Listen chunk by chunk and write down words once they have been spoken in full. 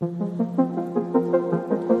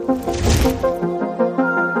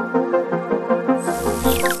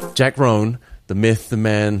Jack Roan, the myth, the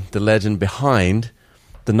man, the legend behind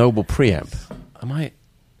the Noble Preamp. Am I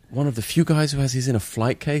one of the few guys who has these in a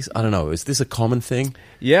flight case? I don't know. Is this a common thing?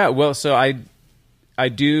 Yeah, well, so I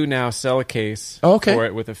do now sell a case for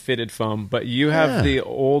it with a fitted foam, but you have the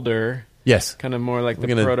older, kind of more like the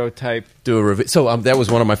prototype. Do a review. So that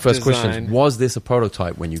was one of my first design. questions. Was this a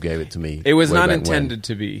prototype when you gave it to me? It was not intended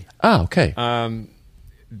to be. Ah, okay.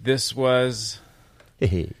 This was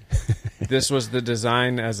the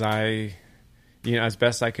design as as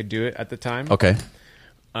best I could do it at the time. Okay.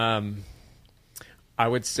 I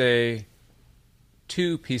would say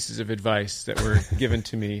 2 pieces of advice that were given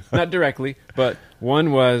to me, not directly, but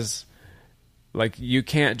one was like, you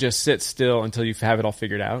can't just sit still until you have it all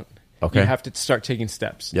figured out. Okay. You have to start taking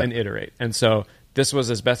steps and iterate. And so this was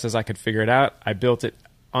as best as I could figure it out. I built it,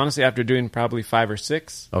 honestly, after doing probably 5 or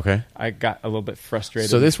 6. Okay. I got a little bit frustrated.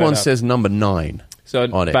 So this one says number 9. So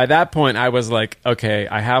by that point, I was like, okay,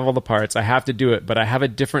 I have all the parts. I have to do it, but I have a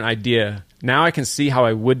different idea. Now I can see how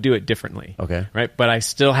I would do it differently. Okay. Right? But I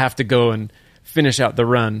still have to go and finish out the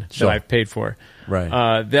run that I've paid for.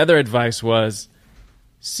 Right. The other advice was,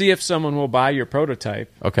 see if someone will buy your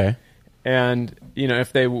prototype. Okay. And,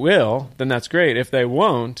 if they will, then that's great. If they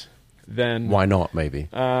won't, then... Why not, maybe?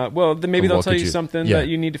 Then maybe they'll tell you something that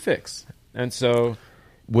you need to fix. And so...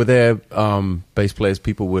 Were there bass players,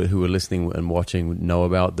 people who were listening and watching know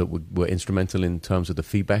about that were instrumental in terms of the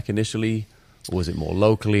feedback initially? Or was it more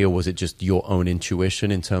locally, or was it just your own intuition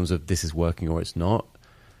in terms of this is working or it's not?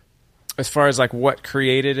 As far as like what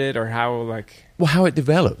created it, or how how it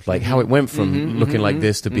developed, like how it went from looking like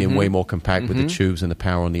this to being way more compact with the tubes and the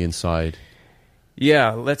power on the inside.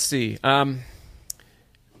 Yeah, let's see. Let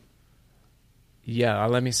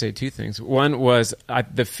me say 2 things. One was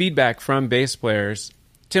the feedback from bass players.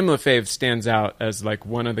 Tim LaFave stands out as like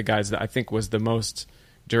one of the guys that I think was the most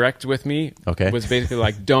direct with me. Okay. Was basically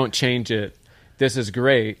like, don't change it. This is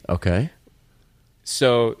great. Okay.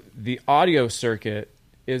 So the audio circuit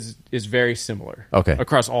is very similar. Okay.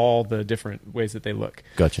 Across all the different ways that they look.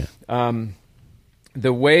 Gotcha.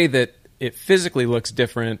 The way that it physically looks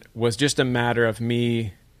different was just a matter of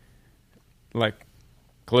me like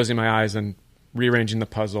closing my eyes and rearranging the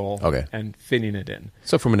puzzle and fitting it in.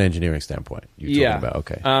 So from an engineering standpoint, you're talking about,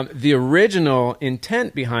 okay. The original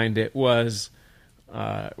intent behind it was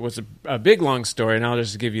a big, long story, and I'll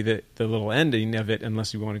just give you the little ending of it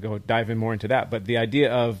unless you want to go dive in more into that. But the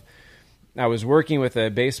idea of, I was working with a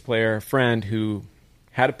bass player friend who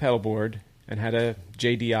had a pedal board and had a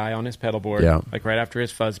JDI on his pedal board, like right after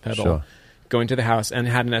his fuzz pedal, going to the house, and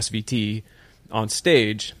had an SVT on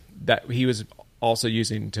stage that he was also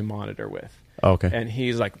using to monitor with. Okay. And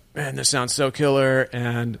he's like, man, this sounds so killer.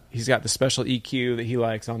 And he's got the special EQ that he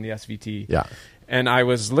likes on the SVT. Yeah. And I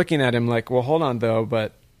was looking at him like, well, hold on, though,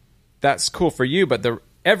 but that's cool for you. But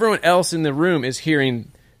everyone else in the room is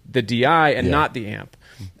hearing the DI and not the amp.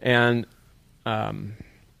 And I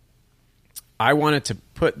wanted to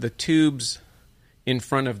put the tubes in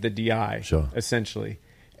front of the DI, essentially.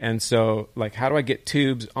 And so, like, how do I get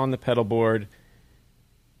tubes on the pedal board,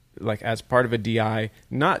 like as part of a DI,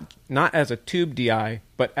 not as a tube DI,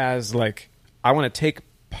 but as like, I want to take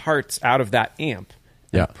parts out of that amp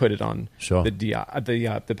and put it on the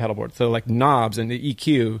DI, the pedal board. So like knobs and the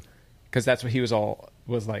EQ, because that's what he was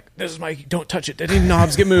like, this is my, don't touch it, any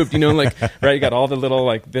knobs get moved, like, right, you got all the little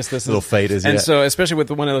like this little faders, and so especially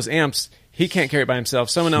with one of those amps, he can't carry it by himself.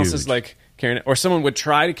 Someone else is like carrying it, or someone would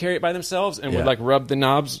try to carry it by themselves and would like rub the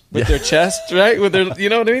knobs with their chest, right, with their, you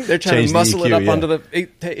know what I mean, they're trying to muscle it up onto the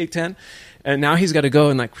 810, and now he's got to go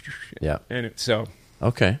and like, and so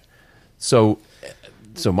okay, so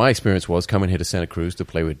my experience was coming here to Santa Cruz to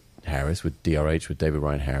play with Harris, with DRH, with David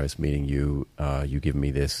Ryan Harris, meeting you, you giving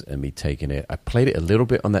me this and me taking it. I played it a little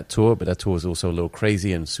bit on that tour, but that tour was also a little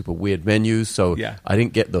crazy and super weird venues, so I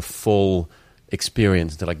didn't get the full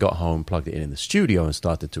experience until I got home, plugged it in the studio and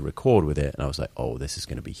started to record with it, and I was like, oh, this is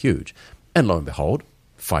going to be huge. And lo and behold,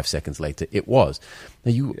 5 seconds later, it was.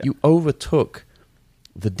 Now, you overtook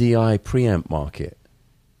the DI preamp market,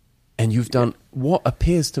 and you've done what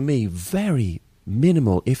appears to me very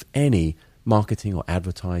minimal, if any, marketing or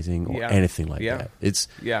advertising or anything like that. It's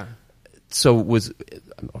so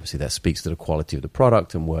obviously that speaks to the quality of the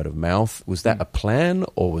product and word of mouth. Was that a plan,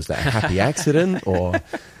 or was that a happy accident, or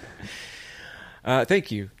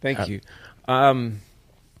thank you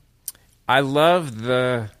I love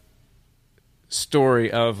the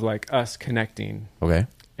story of like us connecting,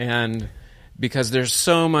 and because there's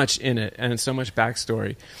so much in it and so much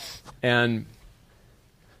backstory, and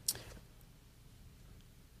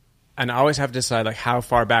I always have to decide, like, how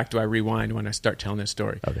far back do I rewind when I start telling this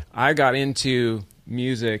story? I got into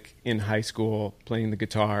music in high school, playing the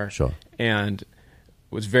guitar. Sure. And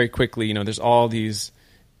was very quickly, there's all these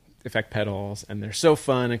effect pedals, and they're so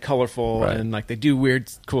fun and colorful, right. and like they do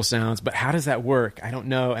weird, cool sounds. But how does that work? I don't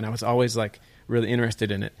know. And I was always like really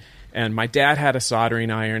interested in it. And my dad had a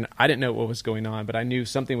soldering iron. I didn't know what was going on, but I knew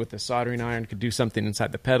something with the soldering iron could do something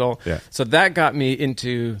inside the pedal. Yeah. So that got me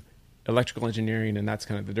into electrical engineering, and that's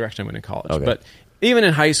kind of the direction I went in college. Okay. But even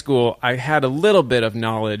in high school, I had a little bit of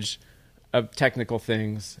knowledge of technical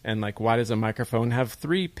things, and like, why does a microphone have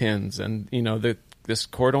 3 pins? And, this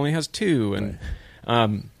cord only has 2. And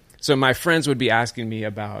right. So my friends would be asking me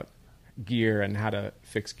about gear and how to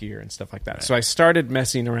fix gear and stuff like that. Right. So I started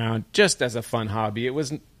messing around just as a fun hobby. It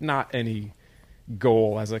was not any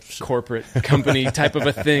goal as a corporate company type of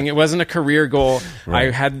a thing. It wasn't a career goal. Right.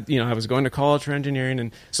 I had, I was going to college for engineering.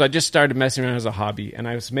 And so I just started messing around as a hobby. And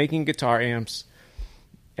I was making guitar amps.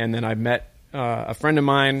 And then I met a friend of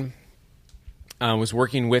mine, was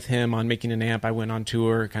working with him on making an amp. I went on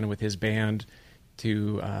tour kind of with his band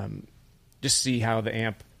to just see how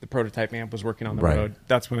the prototype amp was working on the right. road.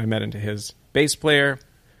 That's when I met into his bass player,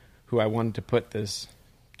 who I wanted to put this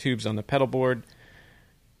tubes on the pedal board.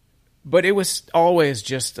 But it was always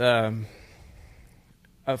just a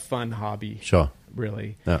fun hobby. Sure.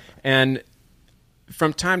 Really. Yeah. And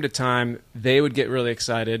from time to time, they would get really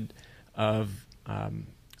excited of,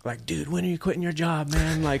 like, dude, when are you quitting your job,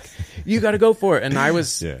 man? Like, you got to go for it. And I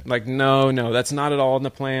was like, no, that's not at all in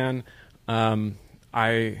the plan.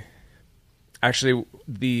 I actually,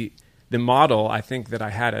 the model I think that I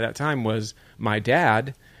had at that time was my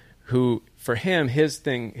dad, who for him, his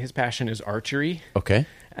passion is archery. Okay.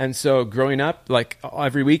 And so growing up, like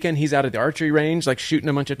every weekend, he's out at the archery range, like shooting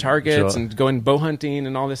a bunch of targets and going bow hunting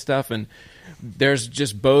and all this stuff. And there's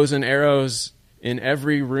just bows and arrows in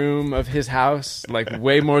every room of his house, like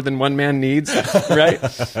way more than one man needs, right?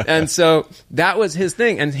 And so that was his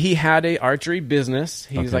thing. And he had a archery business.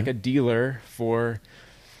 He's like a dealer for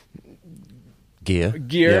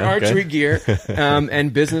gear, archery gear,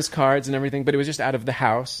 and business cards and everything. But it was just out of the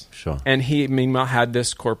house. Sure. And he, meanwhile, had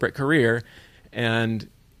this corporate career, and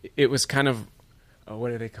it was kind of, what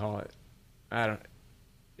do they call it?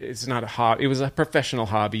 It's not a hobby. It was a professional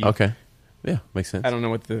hobby. Okay. Yeah, makes sense. I don't know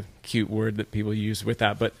what the cute word that people use with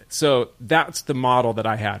that, but so that's the model that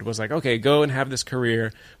I had, was like, okay, go and have this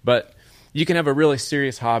career, but you can have a really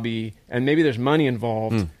serious hobby, and maybe there's money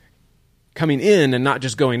involved coming in and not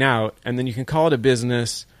just going out, and then you can call it a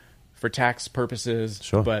business for tax purposes.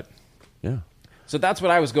 Sure. But yeah. So that's what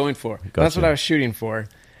I was going for. Gotcha. That's what I was shooting for.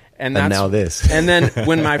 And now this. And then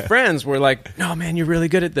when my friends were like, no, man, you're really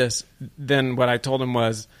good at this, then what I told them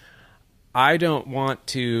was, I don't want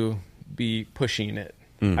to be pushing it.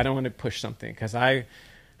 I don't want to push something, because I'm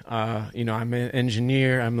an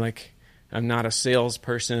engineer. I'm not a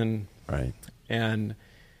salesperson. Right. And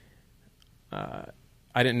I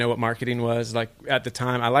didn't know what marketing was. Like at the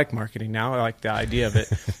time, I like marketing now. I like the idea of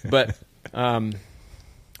it. But,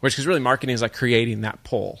 which is really, marketing is like creating that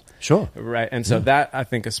pull. Sure. Right. And so that I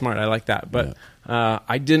think is smart. I like that. But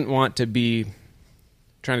I didn't want to be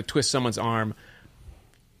trying to twist someone's arm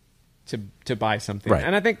to buy something. Right.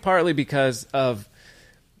 And I think partly because of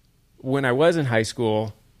when I was in high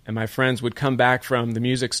school and my friends would come back from the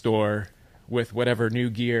music store with whatever new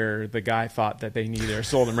gear the guy thought that they needed or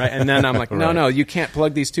sold them, right? And then I'm like, no, you can't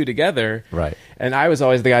plug these two together. Right. And I was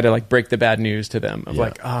always the guy to like break the bad news to them of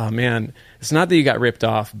like, oh man, it's not that you got ripped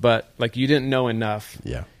off, but like you didn't know enough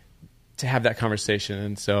to have that conversation.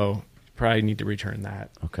 And so probably need to return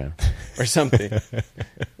that. Okay. Or something. You're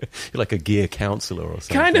like a gear counselor or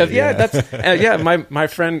something. Kind of, yeah. That's my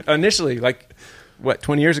friend initially, like,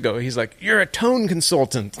 20 years ago, he's like, you're a tone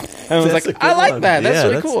consultant. And I was like, I like that. That's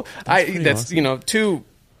really cool. That's awesome. Too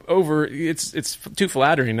over, it's too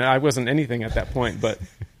flattering. I wasn't anything at that point, but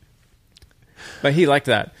he liked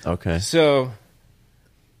that. Okay. So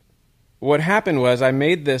what happened was I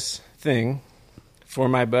made this thing for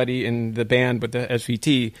my buddy in the band with the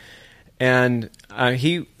SVT, and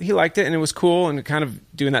he liked it, and it was cool, and kind of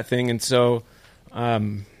doing that thing. And so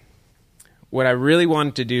what I really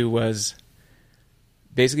wanted to do was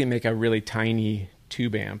basically make a really tiny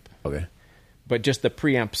tube amp. Okay. But just the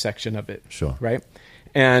preamp section of it. Sure. Right?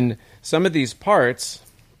 And some of these parts,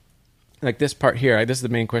 like this part here, this is the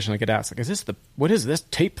main question I get asked. Like, what is this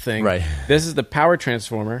tape thing? Right. This is the power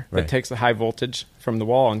transformer that takes the high voltage from the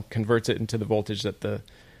wall and converts it into the voltage that the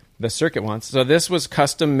circuit wants. So this was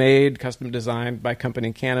custom made, custom designed by a company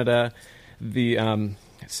in Canada. The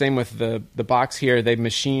same with the box here. They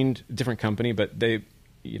machined, different company, but they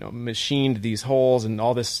machined these holes and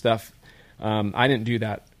all this stuff. I didn't do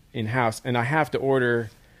that in-house, and I have to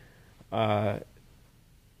order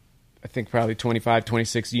I think probably 25,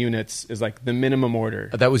 26 units is like the minimum order.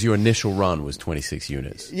 That was your initial run, was 26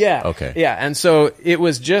 units. Yeah. Okay. Yeah. And so it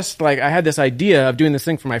was just like I had this idea of doing this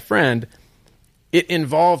thing for my friend. It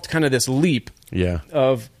involved kind of this leap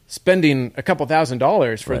of spending a couple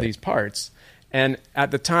 $1,000s for these parts. And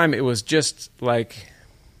at the time, it was just like,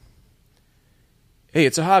 hey,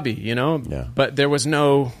 it's a hobby, you know? Yeah. But there was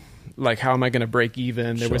no, like, how am I going to break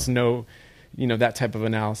even? There was no, you know, that type of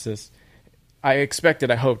analysis. I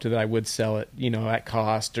hoped that I would sell it, you know, at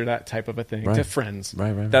cost or that type of a thing to friends.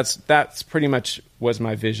 Right. That's pretty much was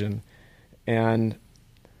my vision. And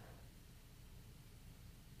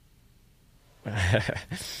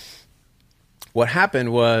what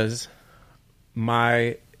happened was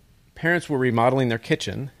my parents were remodeling their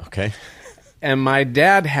kitchen. Okay. And my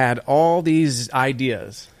dad had all these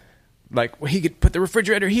ideas. Like, well, he could put the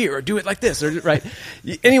refrigerator here or do it like this, or right?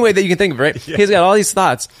 Any way that you can think of it, right? Yeah. He's got all these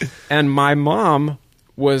thoughts. And my mom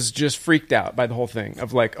was just freaked out by the whole thing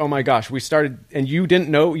of like, oh my gosh, we started and you didn't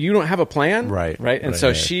know, you don't have a plan? Right. And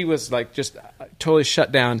so she was like just totally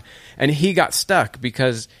shut down. And he got stuck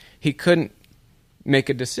because he couldn't make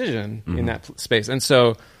a decision in that space. And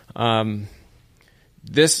so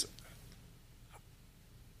this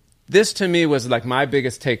to me was like my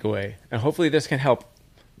biggest takeaway. And hopefully this can help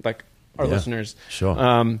like our listeners. Sure.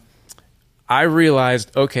 I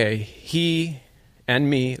realized, okay, he and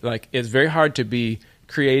me, like, it's very hard to be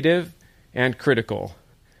creative and critical.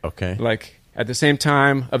 Okay. Like at the same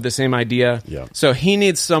time of the same idea. Yeah. So he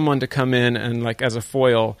needs someone to come in and like as a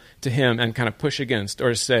foil to him and kind of push against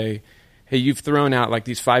or say, hey, you've thrown out like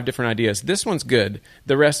these 5 different ideas. This one's good.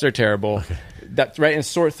 The rest are terrible. Okay. That's right. And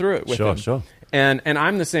sort through it with him. Sure. And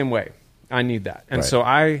I'm the same way. I need that. And so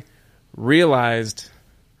I realized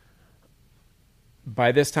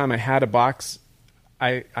by this time I had a box.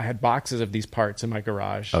 I had boxes of these parts in my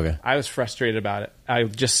garage. Okay. I was frustrated about it. I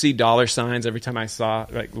would just see dollar signs every time I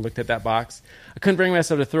looked at that box. I couldn't bring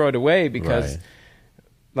myself to throw it away because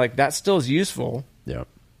like that still is useful. Yeah.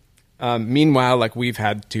 Meanwhile, like we've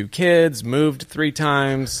had 2 kids, moved 3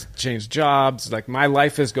 times, changed jobs. Like my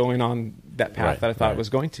life is going on that path that I thought it was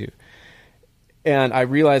going to. And I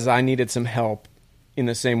realized I needed some help in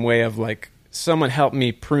the same way of like someone helped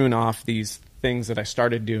me prune off these things that I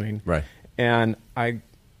started doing. Right. And I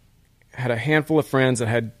had a handful of friends that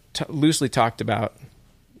had loosely talked about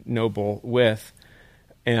Noble with,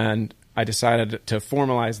 and I decided to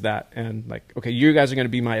formalize that and like, okay, you guys are going to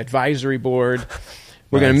be my advisory board.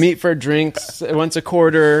 We're going to meet for drinks once a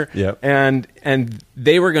quarter. Yep. And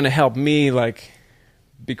they were going to help me like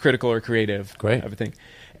be critical or creative. Great. Everything.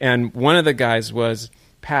 And one of the guys was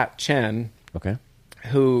Pat Chen. Okay.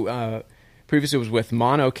 Who previously was with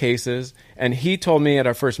Mono Cases, and he told me at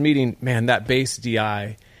our first meeting, man, that bass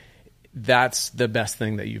DI, that's the best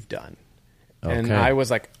thing that you've done. Okay. And I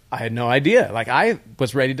was like, I had no idea. Like I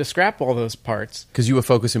was ready to scrap all those parts. Because you were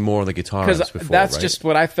focusing more on the guitar amps before, that's just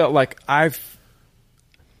what I felt like. I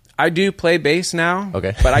do play bass now,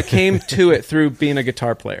 okay. But I came to it through being a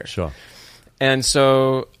guitar player. Sure. And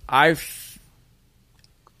so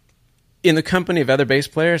in the company of other bass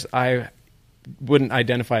players, I wouldn't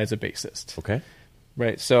identify as a bassist. Okay.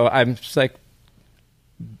 Right. So I'm just like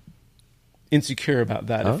insecure about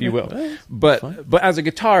that, if you will. But as a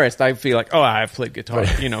guitarist, I feel like, I've played guitar,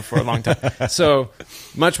 for a long time. So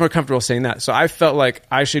much more comfortable saying that. So I felt like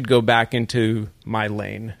I should go back into my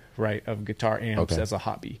lane, right, of guitar amps as a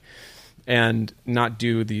hobby and not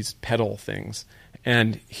do these pedal things.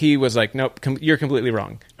 And he was like, nope, you're completely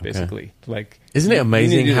wrong, basically. Like, isn't it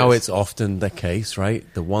amazing how it's often the case, right?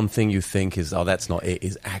 The one thing you think is, that's not it,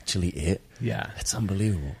 is actually it. Yeah. It's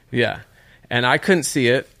unbelievable. Yeah. And I couldn't see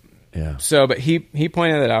it. Yeah. So, but he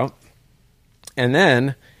pointed it out. And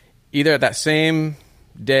then either at that same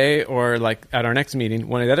day or like at our next meeting,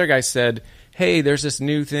 one of the other guys said, hey, there's this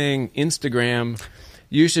new thing, Instagram.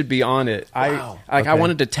 You should be on it. Wow. I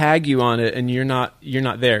wanted to tag you on it, and you're not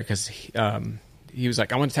there because he was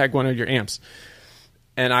like, I want to tag one of your amps.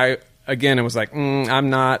 And I was like, I'm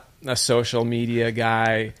not a social media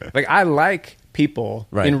guy. Like, I like people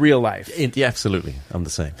in real life. Yeah, absolutely. I'm the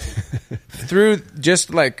same. Through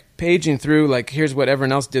just like paging through, like, here's what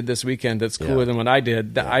everyone else did this weekend that's cooler than what I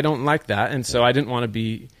did. I don't like that. And so I didn't want to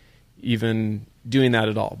be even doing that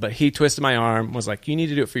at all. But he twisted my arm, was like, you need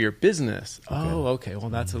to do it for your business. Okay. Oh, okay. Well,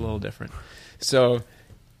 that's a little different. So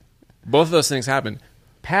both of those things happened.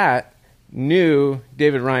 Pat knew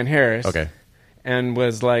David Ryan Harris and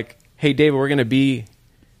was like, hey, David, we're going to be,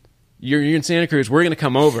 you're in Santa Cruz, we're going to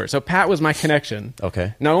come over. So Pat was my connection.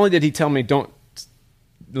 Okay. Not only did he tell me don't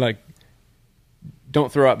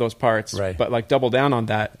throw out those parts, but like double down on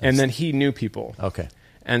that. And then he knew people. Okay.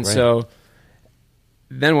 And so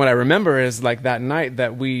then what I remember is like that night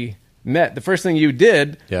that we met, the first thing you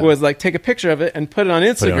did was like take a picture of it and put it on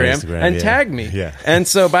Instagram, and tag me. Yeah. And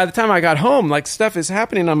so by the time I got home, like stuff is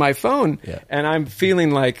happening on my phone, and I'm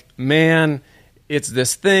feeling like, man, it's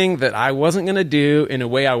this thing that I wasn't going to do in a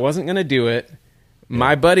way I wasn't going to do it.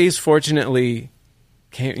 My buddies, fortunately,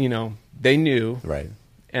 came, they knew. Right.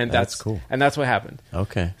 And that's cool. And that's what happened.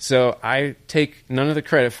 Okay. So I take none of the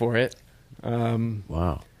credit for it.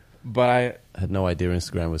 Wow. But I had no idea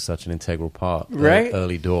Instagram was such an integral part. Right?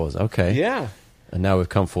 Early doors. Okay. Yeah. And now we've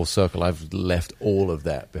come full circle. I've left all of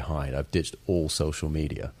that behind. I've ditched all social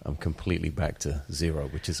media. I'm completely back to zero,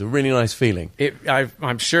 which is a really nice feeling.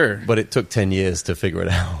 I'm sure. But it took 10 years to figure it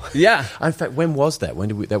out. Yeah. In fact, when was that? When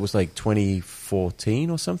did we? That was like 2014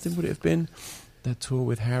 or something, would it have been? That tour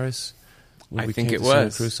with Harris? I think it Santa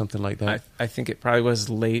was. Cruz, something like that. I think it probably was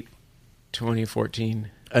late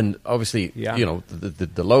 2014. And obviously,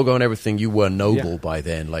 the logo and everything, you were Noble by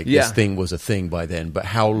then. Like, this thing was a thing by then. But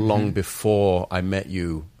how long before I met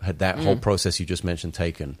you had that whole process you just mentioned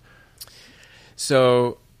taken?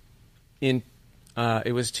 So, it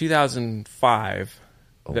was 2005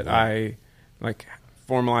 that I,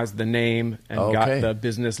 formalized the name and got the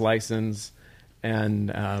business license and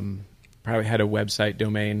probably had a website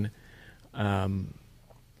domain.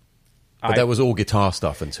 But that was all guitar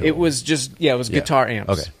stuff until... It was just, it was guitar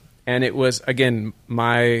amps. Okay. And it was, again,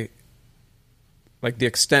 the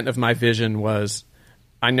extent of my vision was,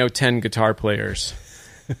 I know 10 guitar players.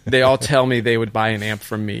 They all tell me they would buy an amp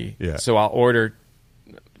from me. Yeah. So I'll order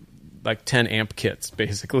 10 amp kits,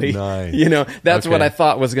 basically. Nice. That's what I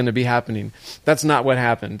thought was going to be happening. That's not what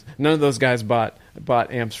happened. None of those guys bought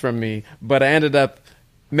amps from me, but I ended up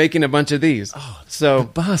making a bunch of these. Oh, so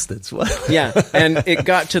bastards. What? Yeah. And it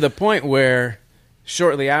got to the point where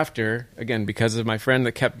shortly after, again, because of my friend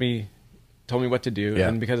that told me what to do,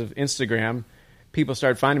 and because of Instagram, people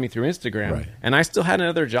started finding me through Instagram. Right. And I still had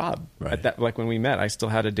another job right. at that. When we met, I still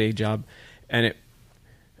had a day job. And it...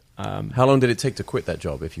 how long did it take to quit that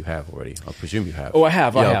job, if you have already? I presume you have. Oh, I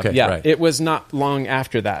have. Okay, yeah. Right. It was not long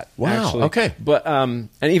after that, actually. Okay. But, and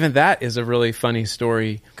even that is a really funny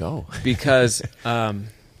story. Go. Because...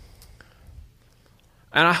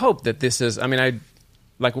 and I hope that this is, I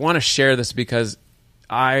want to share this because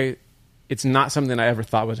it's not something I ever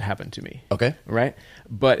thought would happen to me. Okay. Right?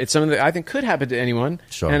 But it's something that I think could happen to anyone.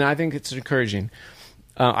 Sure. And I think it's encouraging.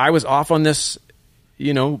 I was off on this,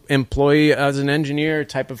 employee as an engineer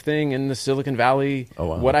type of thing in the Silicon Valley. Oh,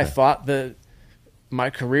 wow. What I thought my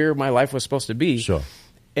career, my life was supposed to be. Sure.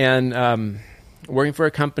 And working for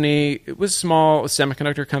a company, it was small, a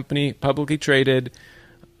semiconductor company, publicly traded,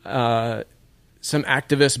 some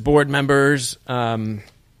activist board members.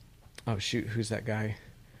 Who's that guy?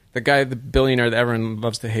 The billionaire that everyone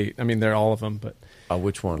loves to hate. They're all of them, but...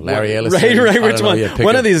 which one? Larry Ellison? Right, which one?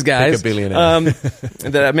 One of these guys. Pick a billionaire.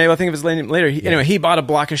 That maybe I'll think of his name later. Anyway, he bought a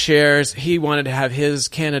block of shares. He wanted to have his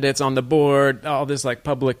candidates on the board, all this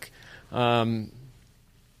public turmoil.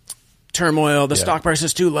 The stock price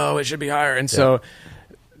is too low. It should be higher. And so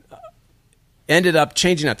ended up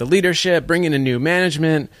changing out the leadership, bringing in new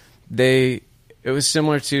management. It was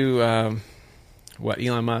similar to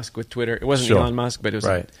Elon Musk with Twitter. It wasn't Elon Musk, but it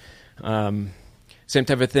was same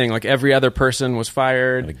type of thing. Like every other person was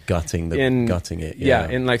fired. Like gutting it. Yeah,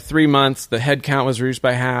 in 3 months, the head count was reduced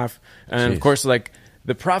by half. And of course,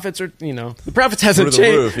 the profits are, the profits hasn't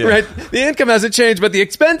changed, right? The income hasn't changed, but the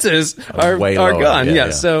expenses are gone. Yeah.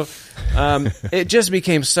 So it just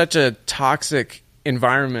became such a toxic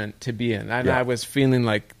environment to be in. And I was feeling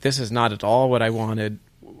like this is not at all what I wanted.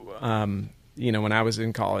 When I was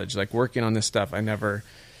in college, working on this stuff,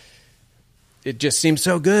 it just seemed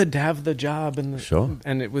so good to have the job and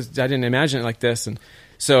and I didn't imagine it like this. And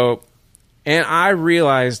so, and I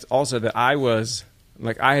realized also that I was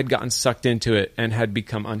I had gotten sucked into it and had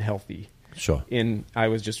become unhealthy. Sure. I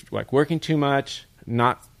was just working too much,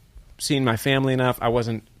 not seeing my family enough. I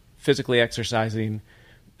wasn't physically exercising.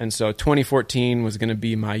 And so 2014 was going to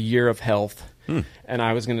be my year of health. And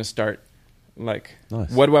I was going to start nice.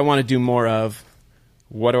 What do I want to do more of?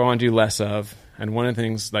 What do I want to do less of? And one of the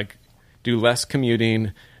things, do less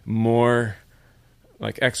commuting, more,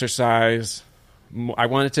 exercise. I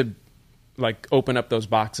wanted to, open up those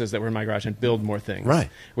boxes that were in my garage and build more things. Right.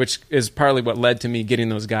 Which is partly what led to me getting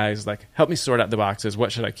those guys, help me sort out the boxes.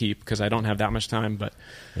 What should I keep? Because I don't have that much time. But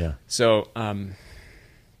yeah. So,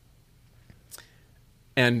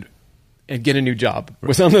 and get a new job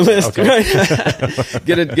was on the list, right?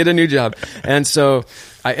 get a new job. And so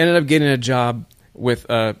I ended up getting a job with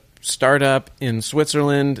a startup in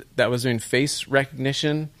Switzerland that was doing face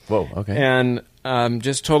recognition. Whoa, okay. And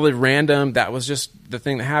just totally random. That was just the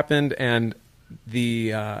thing that happened. And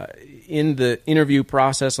in the interview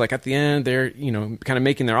process, like at the end, they're, you know, kind of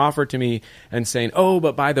making their offer to me and saying, oh,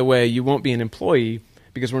 but by the way, you won't be an employee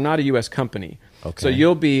because we're not a U.S. company. Okay. So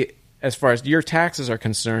you'll be, as far as your taxes are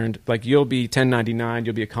concerned, like you'll be 1099,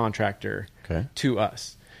 you'll be a contractor to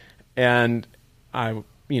us. And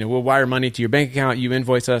we'll wire money to your bank account, you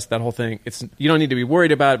invoice us, that whole thing. You don't need to be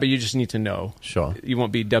worried about it, but you just need to know. Sure. You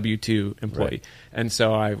won't be W-2 employee. Right. And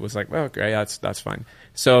so I was like, well, okay, that's fine.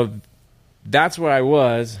 So that's where I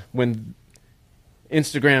was when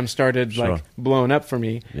Instagram started like blowing up for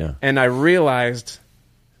me. Yeah. And I realized,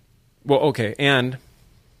 and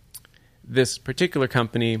this particular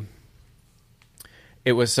company,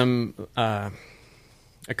 it was a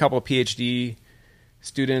couple of PhD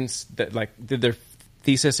students that like did their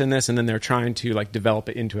thesis in this, and then they're trying to like develop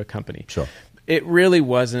it into a company. Sure. It really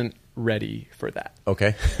wasn't ready for that.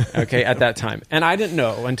 Okay. At that time. And I didn't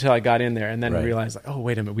know until I got in there and then realized like, oh,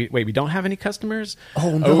 wait a minute. We don't have any customers?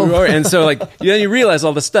 Oh, no. And so like, then you realize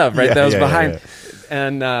all the stuff, right? That was behind.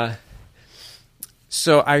 Yeah.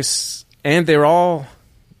 And they're all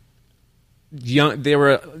young. They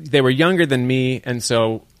were younger than me. And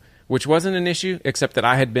so, which wasn't an issue, except that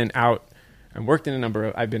I had been out and worked in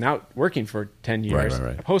I've been out working for 10 years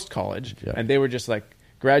post college. Yeah. And they were just like,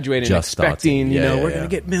 graduating, just expecting, we're going to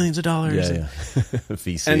get millions of dollars.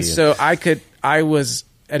 VC. And so I was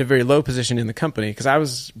at a very low position in the company because I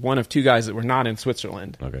was one of two guys that were not in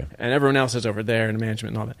Switzerland. Okay. And everyone else is over there in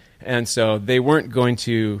management and all that. And so they weren't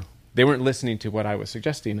listening to what I was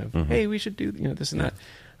suggesting of, hey, we should do, this and that.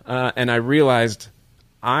 And I realized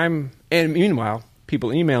and meanwhile,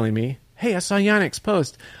 people emailing me, hey, I saw Yannick's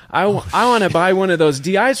post. I want to buy one of those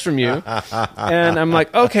DIs from you. And I'm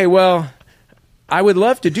like, okay, well, I would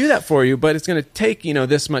love to do that for you, but it's going to take,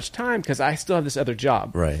 this much time because I still have this other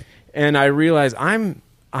job. Right. And I realize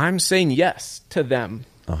I'm saying yes to them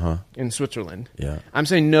in Switzerland. Yeah. I'm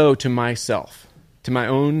saying no to myself, to my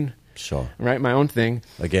own, right, my own thing.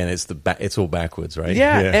 Again, it's all backwards, right?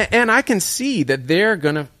 Yeah. And I can see that they're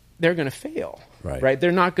gonna fail. Right.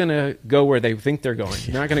 They're not gonna go where they think they're going.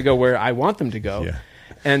 They're not gonna go where I want them to go. Yeah.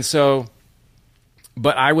 And so,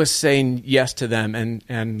 but I was saying yes to them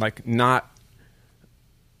and like not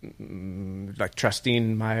like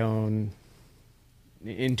trusting my own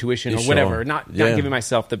intuition or whatever, not giving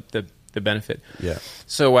myself the benefit. Yeah.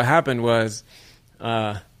 So what happened was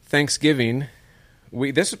Thanksgiving.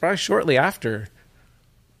 This was probably shortly after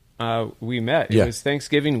we met. It was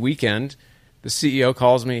Thanksgiving weekend. The CEO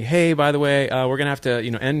calls me, hey, by the way, we're gonna have to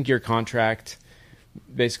end your contract.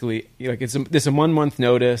 Basically, like it's a 1 month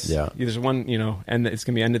notice. Yeah. There's one, and it's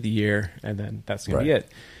gonna be end of the year, and then that's gonna be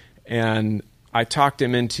it. And I talked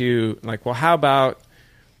him into like, well, how about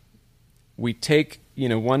we take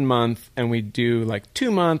 1 month and we do like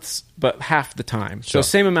 2 months, but half the time. So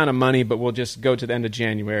same amount of money, but we'll just go to the end of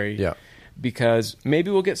January. Yeah. Because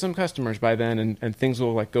maybe we'll get some customers by then, and things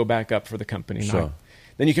will like go back up for the company. Sure.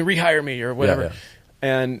 Then you can rehire me or whatever. Yeah.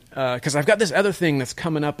 And because I've got this other thing that's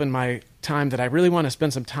coming up in my time that I really want to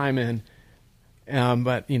spend some time in,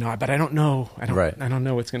 but I don't know. I don't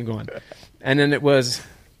know what's going to go on. And then it was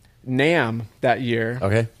NAMM that year.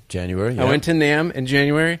 Okay, January. Yeah. I went to NAMM in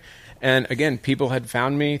January, and again, people had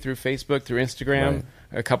found me through Facebook, through Instagram.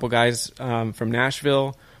 Right. A couple guys from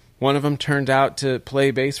Nashville. One of them turned out to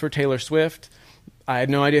play bass for Taylor Swift. I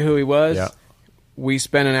had no idea who he was. Yeah. We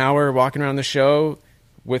spent an hour walking around the show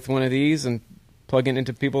with one of these and plugging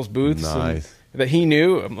into people's booths. Nice. That he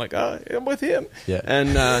knew. I'm like, oh, I'm with him. Yeah. And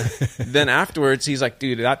then afterwards, he's like,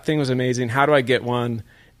 dude, that thing was amazing. How do I get one?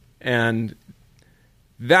 And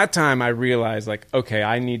that time I realized, like, okay,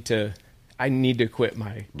 I need to quit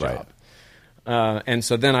my job. Right. And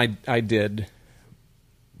so then I did.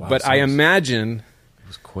 Wow, but I imagine it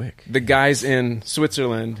was quick. The guys in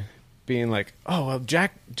Switzerland being like, oh, well,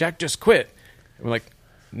 Jack just quit. And we're like,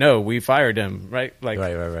 no, we fired him, right? Like,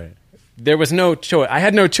 right. There was no choice. I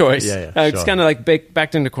had no choice. It's kind of like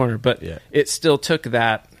backed in the corner, but it still took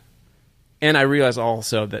that. And I realized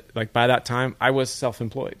also that, like, by that time, I was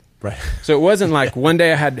self-employed. Right. So it wasn't like one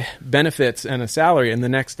day I had benefits and a salary, and the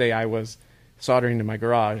next day I was soldering in my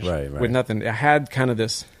garage with nothing. I had kind of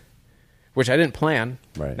this, which I didn't plan.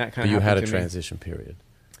 Right. That but you had a transition period.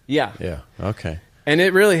 Yeah. Yeah. Okay. And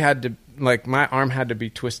it really had to, like, my arm had to be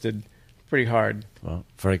twisted pretty hard. Well,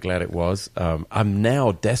 very glad it was. I'm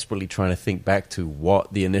now desperately trying to think back to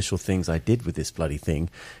what the initial things I did with this bloody thing,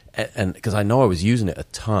 and because I know I was using it a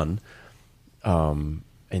ton.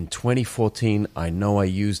 In 2014, I know I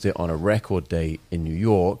used it on a record date in New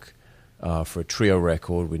York for a trio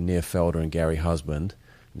record with Nir Felder and Gary Husband,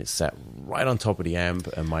 and it sat right on top of the amp,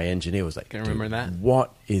 and my engineer was like, "Can you remember that?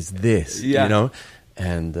 What is this?" Yeah.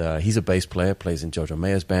 and he's a bass player, plays in Jojo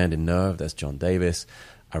Mayer's band in Nerve. That's John Davis.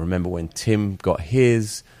 I remember when Tim got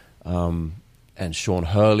his, and Sean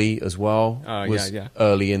Hurley as well was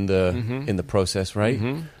early in the process, right?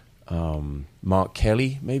 Mark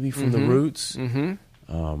Kelly, maybe from the Roots.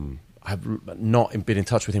 I've not been in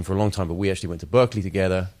touch with him for a long time, but we actually went to Berkeley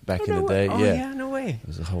together back in the day. Oh, yeah, no way. There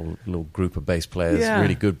was a whole little group of bass players,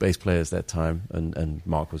 really good bass players that time, and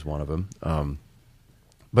Mark was one of them.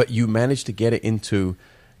 But you managed to get it into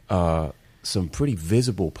some pretty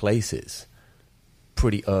visible places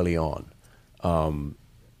pretty early on.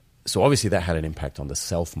 So obviously that had an impact on the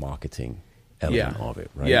self-marketing element of it,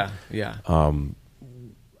 right? Yeah.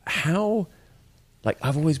 How, like,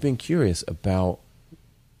 I've always been curious about...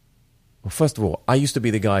 Well, first of all, I used to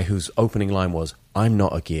be the guy whose opening line was, I'm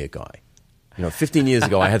not a gear guy. 15 years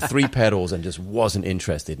ago, I had 3 pedals and just wasn't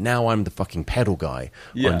interested. Now I'm the fucking pedal guy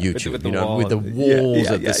on YouTube. With the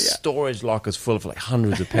walls of the storage lockers full of like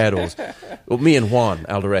hundreds of pedals. Well, me and Juan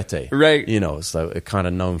Alderete. Right. So kind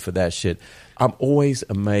of known for that shit. I'm always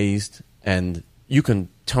amazed, and you can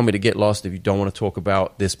tell me to get lost if you don't want to talk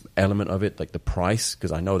about this element of it, like the price,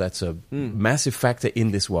 because I know that's a massive factor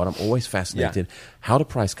in this world. I'm always fascinated how the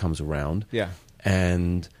price comes around. Yeah.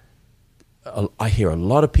 And I hear a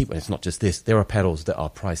lot of people, and it's not just this, there are pedals that are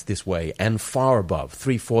priced this way and far above,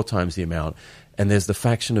 3-4 times the amount. And there's the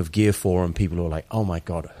faction of Gear Forum people who are like, oh my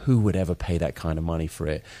God, who would ever pay that kind of money for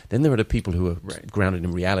it? Then there are the people who are grounded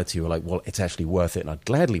in reality who are like, well, it's actually worth it and I'd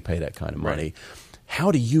gladly pay that kind of money.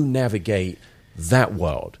 How do you navigate that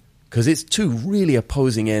world? Because it's 2 really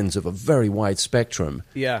opposing ends of a very wide spectrum.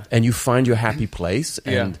 Yeah. And you find your happy place,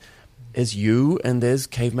 and there's you, and there's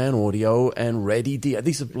Caveman Audio, and Ready D.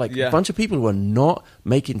 These are like a bunch of people who are not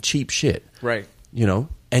making cheap shit. Right.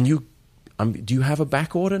 And you, do you have a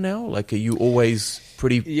back order now? Like, are you always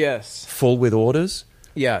pretty full with orders?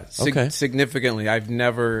 Yeah, significantly. I've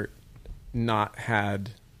never not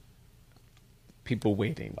had people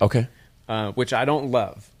waiting. Okay. Which I don't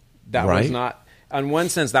love. That was not... On one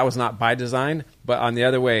sense, that was not by design, but on the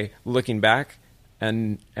other way, looking back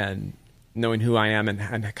and knowing who I am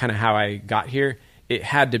and kind of how I got here, it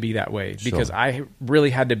had to be that way because I really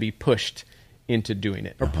had to be pushed into doing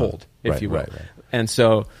it or pulled, if you will. Right. And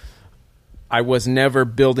so I was never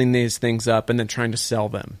building these things up and then trying to sell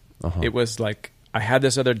them. It was like I had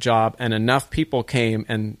this other job and enough people came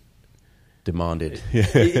and demanded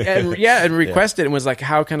and requested and was like,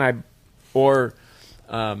 how can I... Or...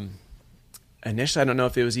 initially, I don't know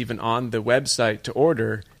if it was even on the website to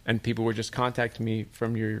order, and people were just contacting me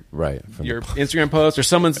from your Instagram post or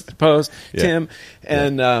someone's post, Tim,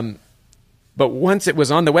 and but once it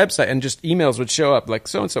was on the website and just emails would show up like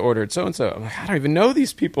so and so ordered so and so. I'm like, I don't even know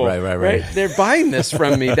these people. Right. They're buying this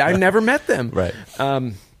from me. I never met them. Right.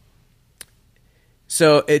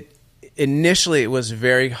 So initially it was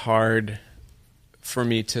very hard for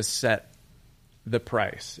me to set the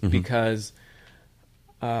price because.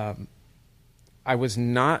 I was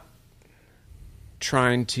not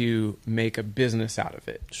trying to make a business out of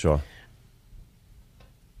it. Sure.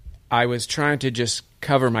 I was trying to just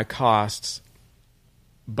cover my costs,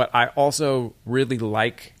 but I also really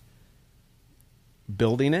like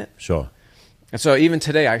building it. Sure. And so even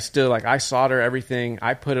today, I still I solder everything.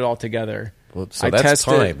 I put it all together. Well, so that's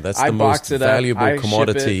time. That's the most valuable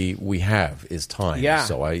commodity we have is time. Yeah.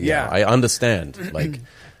 So I understand. Like,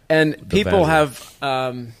 and people have.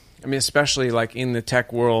 I mean, especially like in the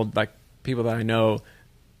tech world, like people that I know,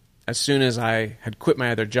 as soon as I had quit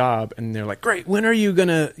my other job and they're like, great, when are you going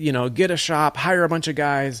to, get a shop, hire a bunch of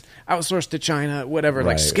guys, outsource to China, whatever,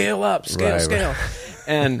 like scale up, scale.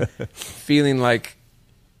 And feeling like,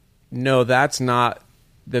 no, that's not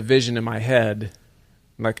the vision in my head.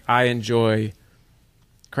 Like I enjoy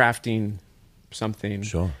crafting something.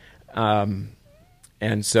 Sure.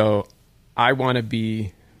 And so I want to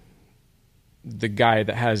be the guy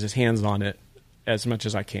that has his hands on it as much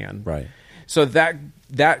as I can. Right. So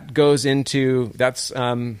that goes into that's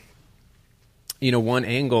one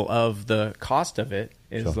angle of the cost of it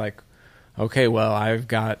is like, okay, well I've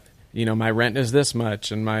got my rent is this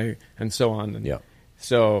much and so on. And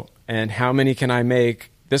so and how many can I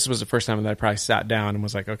make? This was the first time that I probably sat down and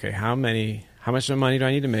was like, okay, how much money do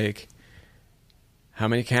I need to make? How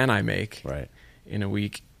many can I make in a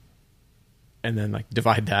week? And then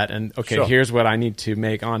divide that and here's what I need to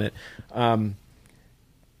make on it.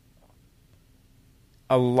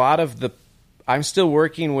 A lot of I'm still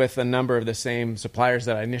working with a number of the same suppliers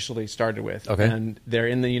that I initially started with. Okay. And they're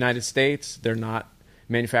in the United States. They're not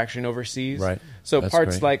manufacturing overseas. Right. So that's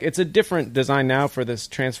parts great. It's a different design now for this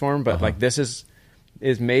transform, but this is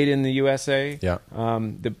made in the USA. Yeah.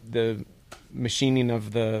 The machining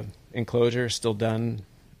of the enclosure is still done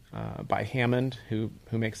by Hammond, who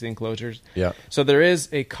makes the enclosures. Yeah. So there is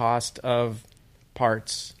a cost of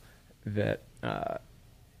parts that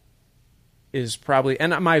is probably,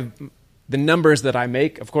 and the numbers that I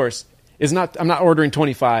make, of course, is not. I'm not ordering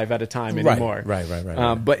 25 at a time anymore.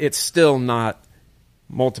 Right. But it's still not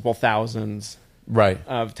multiple thousands. Right.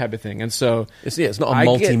 Of type of thing. And so it's not a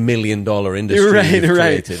multi-million-dollar industry you've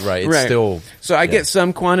created, right? It's still... So I get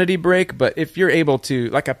some quantity break, but if you're able to,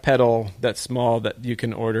 like a pedal that's small that you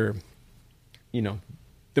can order,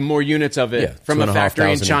 the more units of it from a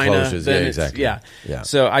factory in China, then exactly. Yeah.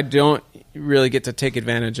 So I don't really get to take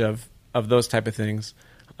advantage of those type of things.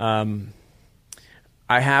 I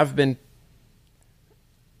have been...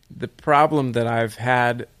 The problem that I've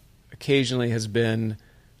had occasionally has been...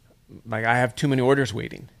 Like I have too many orders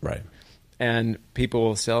waiting, right? And people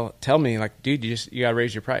will tell me like, "Dude, you gotta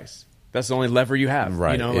raise your price. That's the only lever you have."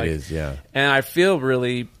 Right? It is, yeah. And I feel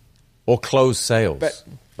really, or close sales,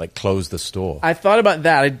 like close the store. I thought about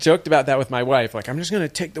that. I joked about that with my wife. Like, I'm just gonna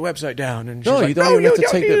take the website down, and she's you don't even have to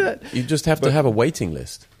take that. You just have to have a waiting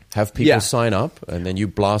list. Have people sign up, and then you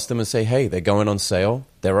blast them and say, "Hey, they're going on sale.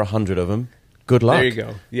 There are 100 of them. Good luck." There you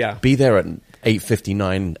go. Yeah. Be there at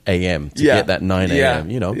 8:59 a.m. to get that 9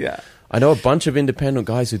 a.m. Yeah. I know a bunch of independent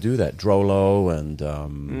guys who do that. Drolo and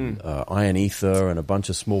Iron Ether and a bunch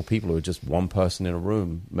of small people who are just one person in a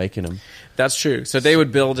room making them. That's true. So they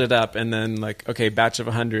would build it up and then like, okay, batch of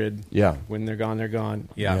 100. Yeah. When they're gone, they're gone.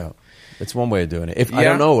 Yeah. It's one way of doing it. I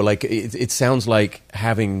don't know, like it sounds like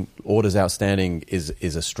having orders outstanding is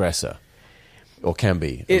a stressor, or can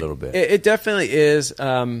be a little bit. It definitely is.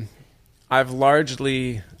 I've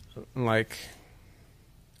largely, like,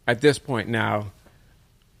 at this point now,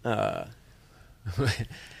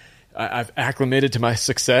 I've acclimated to my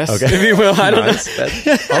success, if you will. I don't know.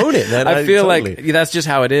 Own it, man. I feel like that's just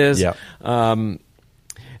how it is. Yeah.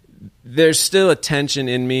 There's still a tension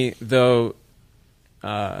in me, though.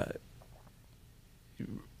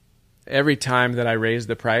 Every time that I raise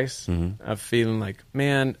the price, I'm feeling like,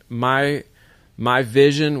 man, my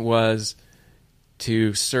vision was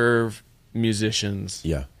to serve musicians,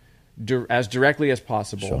 as directly as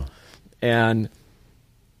possible, and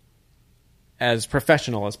as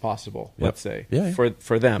professional as possible, let's say,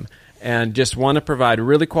 for them, and just want to provide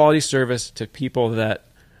really quality service to people that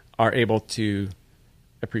are able to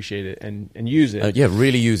appreciate it and use it.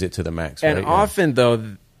 Really use it to the max. And often,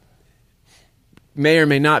 though, may or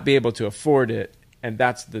may not be able to afford it, and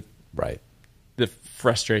that's the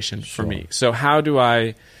frustration for me. So how do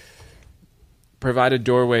I provide a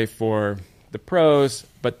doorway for the pros,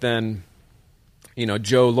 but then,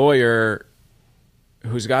 Joe Lawyer,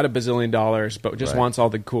 who's got $1 bazillion but just wants all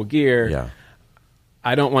the cool gear.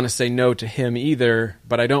 I don't want to say no to him either,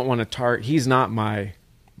 but I don't want to he's not my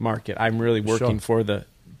market. I'm really working for the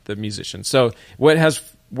musician. So what has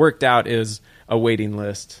worked out is a waiting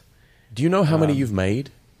list. Do you know how many you've made?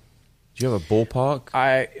 Do you have a ballpark?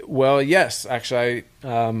 Well, yes, actually,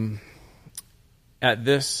 at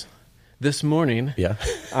this morning,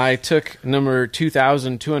 I took number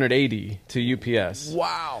 2,280 to UPS.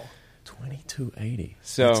 Wow. 2280.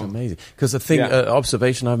 So that's amazing. Because the thing,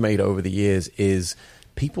 observation I've made over the years is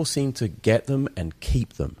people seem to get them and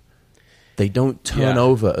keep them. They don't turn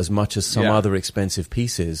over as much as some other expensive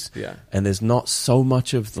pieces. And there's not so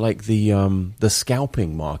much of like the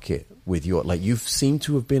scalping market with you seem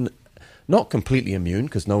to have been not completely immune,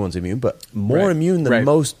 because no one's immune, but more immune than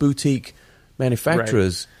most boutique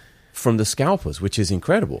manufacturers from the scalpers, which is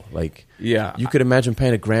incredible. Like, you could imagine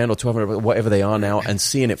paying $1,000 or $1,200, whatever they are now, and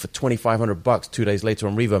seeing it for $2,500 2 days later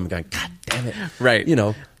on Reverb and going, God damn it!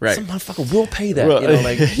 Some motherfucker will pay that.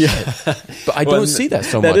 But I don't see that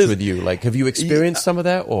so much with you. Like, have you experienced some of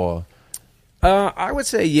that, or? I would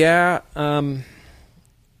say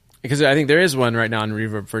because I think there is one right now in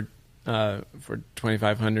Reverb for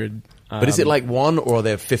 $2,500. But is it like one, or are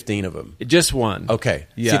there 15 of them? Just one. Okay.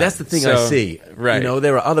 Yeah. See, that's the thing I see. Right.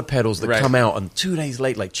 There are other pedals that come out, and 2 days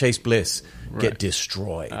late, like Chase Bliss, get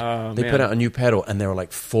destroyed. They put out a new pedal, and there are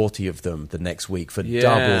like 40 of them the next week for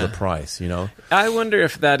double the price, I wonder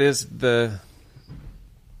if that is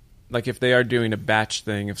if they are doing a batch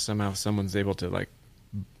thing, if somehow someone's able to like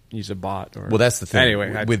use a bot or... Well, that's the thing.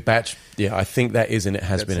 Anyway. With batch, I think that is, and it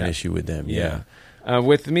has been an issue with them. Yeah.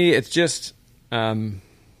 With me, it's just...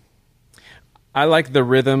 I like the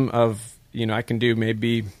rhythm of, I can do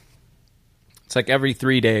maybe, it's like every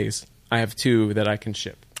 3 days I have 2 that I can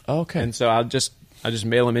ship. Okay. And so I'll just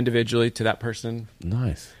mail them individually to that person.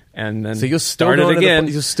 Nice. and then so you're still started going again.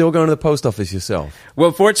 you're still going to the post office yourself.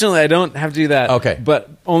 Well, fortunately, I don't have to do that. Okay. But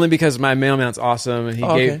only because my mailman's awesome, and he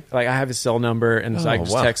gave okay. like I have his cell number, and so I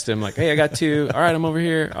just wow. text him like, "Hey, I got 2. All right, I'm over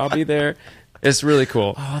here. I'll be there." It's really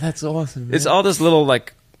cool. Oh, that's awesome. Man. It's all this little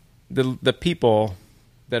like the people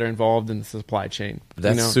that are involved in the supply chain.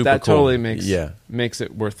 That's super that cool. totally makes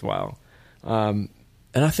it worthwhile.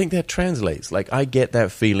 And I think that translates. Like I get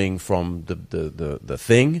that feeling from the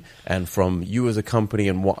thing, and from you as a company,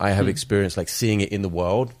 and what I have experienced, like seeing it in the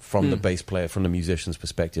world from the bass player, from the musician's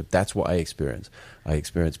perspective. That's what I experience. I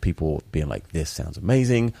experience people being like, "This sounds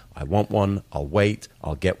amazing. I want one. I'll wait.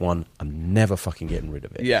 I'll get one. I'm never fucking getting rid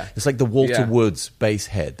of it." Yeah, it's like the Walter Woods bass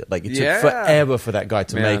head. Like it took forever for that guy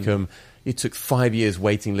to make them. It took 5 years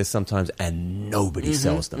waiting list sometimes, and nobody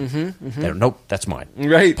sells them. Nope, that's mine.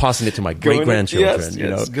 Right, passing it to my great grandchildren.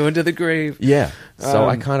 Yes, going to the grave. Yeah, so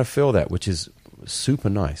I kind of feel that, which is super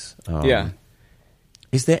nice.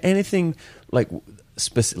 Is there anything like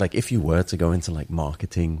like if you were to go into like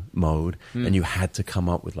marketing mode and you had to come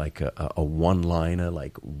up with like a one-liner,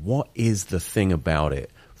 like what is the thing about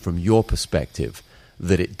it from your perspective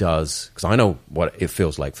that it does? Because I know what it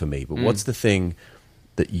feels like for me, but what's the thing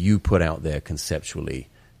that you put out there conceptually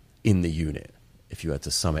in the unit, if you had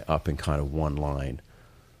to sum it up in kind of one line?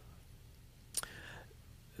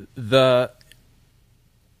 Well,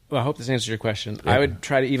 I hope this answers your question. Yeah. I would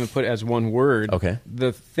try to even put it as one word. Okay.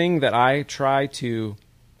 The thing that I try to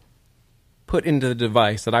put into the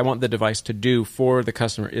device, that I want the device to do for the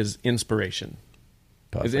customer, is inspiration.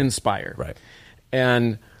 Perfect. Is inspire. Right.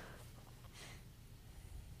 And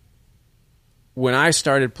when I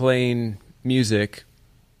started playing music,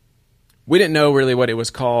 we didn't know really what it was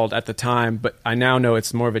called at the time, but I now know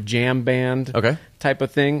it's more of a jam band type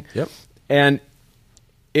of thing. Yep. And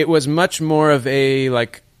it was much more of a,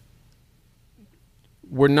 like,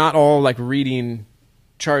 we're not all like reading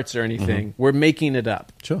charts or anything. We're making it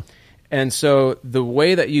up. Sure. And so the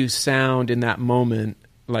way that you sound in that moment,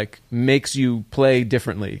 like, makes you play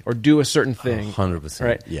differently or do a certain thing. 100%.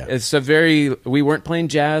 Right? Yeah. It's we weren't playing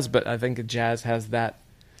jazz, but I think jazz has that.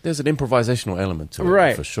 There's an improvisational element to it,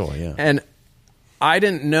 right? For sure, yeah. And I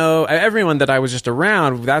didn't know, everyone that I was just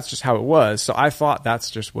around, that's just how it was. So I thought that's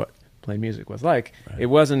just what playing music was like. Right. It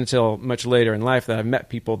wasn't until much later in life that I met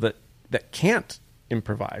people that can't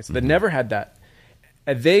improvise, that never had that.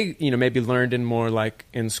 They, maybe learned in more like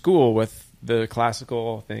in school with the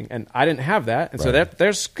classical thing, and I didn't have that. And so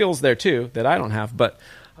there's skills there too that I don't have. But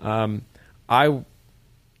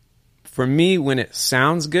for me, when it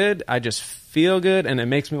sounds good, I just feel good, and it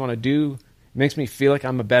makes me want to makes me feel like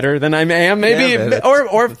I'm better than I am, maybe,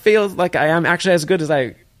 or feels like I am actually as good as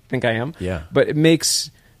I think I am. Yeah. But it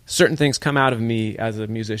makes certain things come out of me as a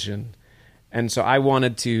musician, and so I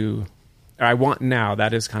want now.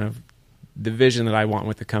 That is kind of the vision that I want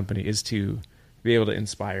with the company, is to be able to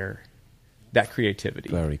inspire that creativity.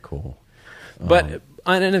 Very cool. But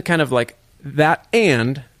and kind of like that,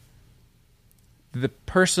 and the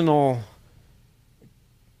personal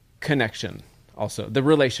connection, also the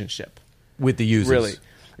relationship with the users, really,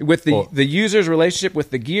 with the user's relationship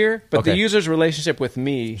with the gear, but the user's relationship with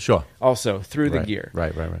me, also through the gear,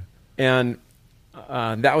 right. And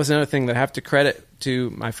that was another thing that I have to credit to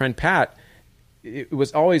my friend Pat. It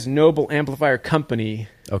was always Noble Amplifier Company,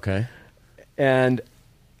 and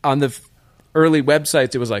on the early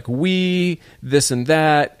websites it was like we this and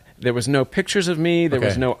that. There was no pictures of me. There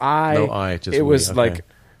was no I. No I. Just it was like,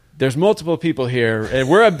 there's multiple people here, and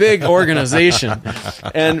we're a big organization.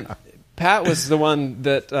 And Pat was the one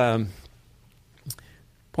that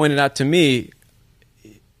pointed out to me.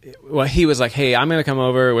 Well, he was like, "Hey, I'm going to come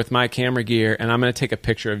over with my camera gear, and I'm going to take a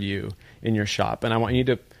picture of you in your shop, and I want you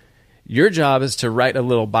to. Your job is to write a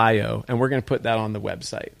little bio, and we're going to put that on the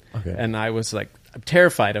website." Okay. And I was like, I'm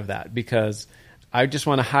terrified of that, because I just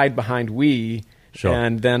want to hide behind we. Sure.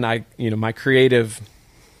 And then my creative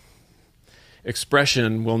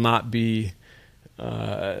expression will not be,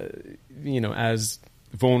 as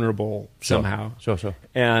vulnerable somehow. Sure.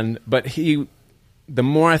 But the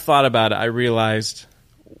more I thought about it, I realized,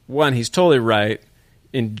 one, he's totally right.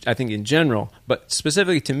 I think in general, but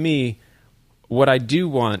specifically to me, what I do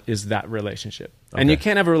want is that relationship. Okay. And you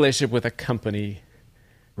can't have a relationship with a company,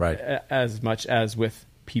 right, as much as with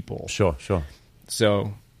people. Sure.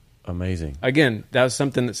 So. Amazing. Again, that was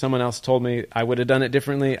something that someone else told me. I would have done it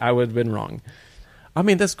differently. I would have been wrong. I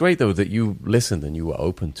mean, that's great, though, that you listened and you were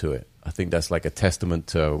open to it. I think that's like a testament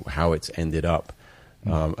to how it's ended up.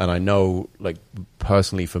 And I know, like,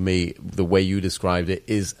 personally for me, the way you described it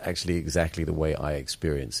is actually exactly the way I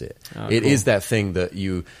experience it. It is that thing that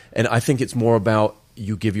and I think it's more about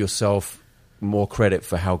you give yourself more credit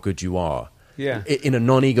for how good you are. in a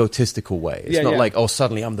non-egotistical way. It's not like, oh,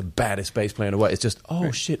 suddenly I'm the baddest bass player in the world. It's just,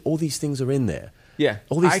 shit, all these things are in there. Yeah,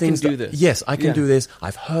 all these things can do this. Yes, I can do this.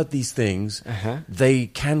 I've heard these things. They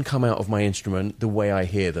can come out of my instrument the way I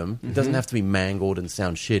hear them. It doesn't have to be mangled and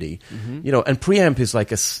sound shitty. You know, and preamp is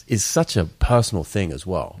like is such a personal thing as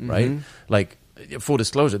well, right? Like, full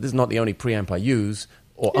disclosure, this is not the only preamp I use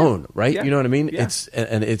or own, right? You know what I mean? It's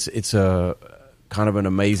a kind of an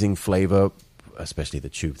amazing flavor. Especially the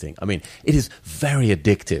tube thing. I mean, it is very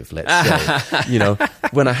addictive, let's say. You know,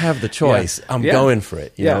 when I have the choice, I'm going for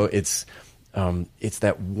it. You know, it's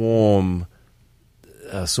that warm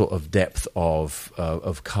sort of depth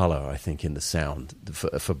of color, I think, in the sound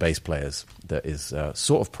for bass players that is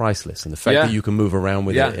sort of priceless. And the fact that you can move around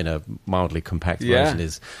with it in a mildly compact version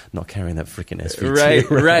is not carrying that freaking SVT.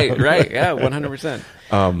 Right. Yeah,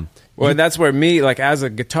 100%. Well, that's where me, like, as a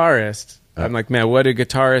guitarist, I'm like, man,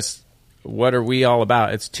 what are we all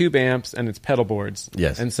about? It's tube amps and it's pedal boards.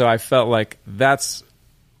 Yes. And so I felt like that's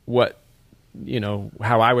what, you know,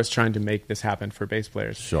 how I was trying to make this happen for bass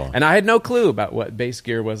players. Sure. And I had no clue about what bass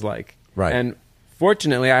gear was like. Right. And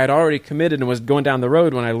fortunately, I had already committed and was going down the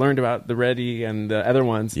road when I learned about the Reddy and the other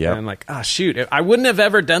ones. Yep. And I'm like, shoot, I wouldn't have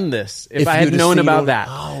ever done this if I had known about that.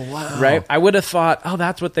 Oh, wow. Right? I would have thought,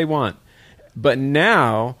 that's what they want. But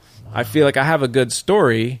now I feel like I have a good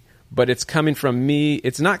story, but it's coming from me.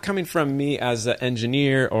 It's not coming from me as an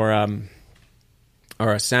engineer or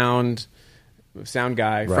a sound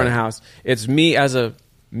guy, front of house. It's me as a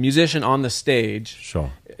musician on the stage. Sure.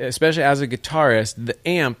 Especially as a guitarist, the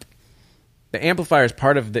amplifier is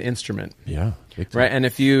part of the instrument. Yeah. Right. And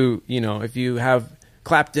if you have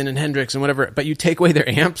Clapton and Hendrix and whatever, but you take away their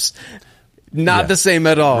amps, not the same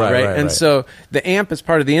at all. Right. And so the amp is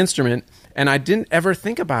part of the instrument. And I didn't ever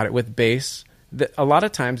think about it with bass. That a lot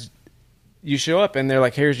of times you show up and they're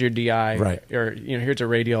like, here's your DI, or here's a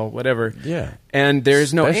radial, whatever. Yeah. And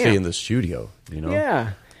there's no amp. Especially in the studio, you know.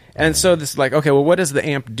 Yeah. And so this is like, okay, well, what does the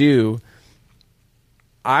amp do?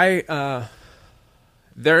 There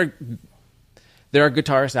are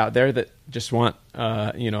guitarists out there that just want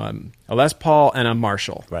a Les Paul and a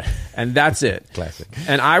Marshall. Right. And that's it. Classic.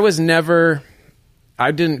 And I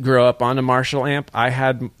didn't grow up on a Marshall amp. I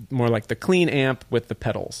had more like the clean amp with the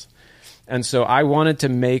pedals. And so I wanted to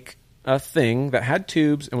make a thing that had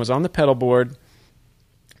tubes and was on the pedal board.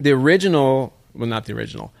 Not the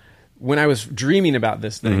original. When I was dreaming about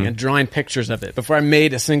this thing and drawing pictures of it, before I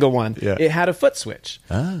made a single one, it had a foot switch.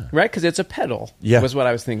 Right? Because it's a pedal, was what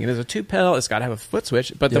I was thinking. It's a tube pedal. It's got to have a foot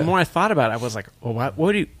switch. But the more I thought about it, I was like, well,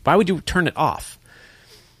 why would you turn it off?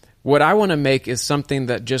 What I want to make is something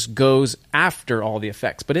that just goes after all the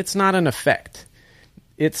effects. But it's not an effect.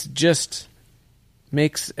 It's just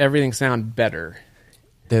makes everything sound better.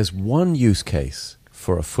 There's one use case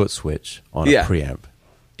for a foot switch on a preamp.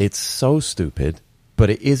 It's so stupid, but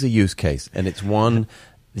it is a use case. And it's one,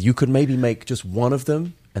 you could maybe make just one of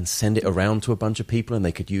them and send it around to a bunch of people and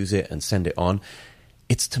they could use it and send it on.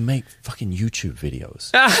 It's to make fucking YouTube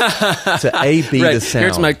videos. To A-B the sound.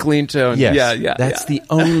 Here's my clean tone. Yes, that's the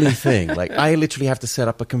only thing. Like, I literally have to set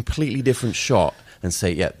up a completely different shot and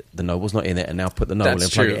say, the noble's not in it, and now put the noble in,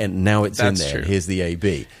 plug it in, now it's in there. Here's the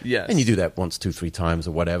A-B. Yes. And you do that once, 2, 3 times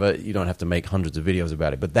or whatever. You don't have to make hundreds of videos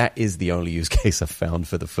about it. But that is the only use case I've found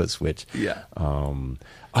for the foot switch. Yeah.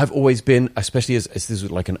 I've always been, especially as this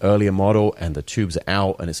is like an earlier model and the tubes are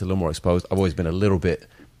out and it's a little more exposed, I've always been a little bit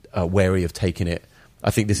wary of taking it. I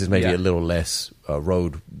think this is maybe a little less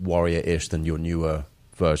Road Warrior-ish than your newer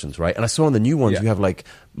versions, right? And I saw on the new ones you have like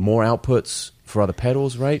more outputs for other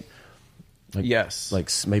pedals, right? Like, yes. Like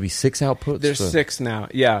maybe 6 outputs? There's 6 now,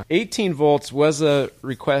 18 volts was a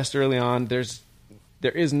request early on. There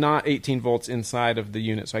is not 18 volts inside of the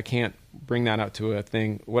unit, so I can't bring that out to a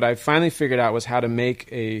thing. What I finally figured out was how to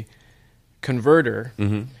make a converter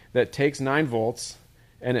that takes 9 volts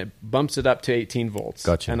and it bumps it up to 18 volts.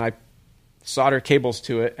 Gotcha. And I solder cables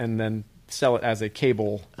to it and then sell it as a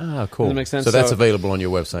cable. Ah, cool. Does that make sense? So that's available on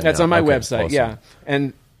your website That's now. on my website, awesome.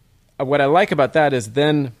 And what I like about that is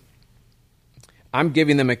then I'm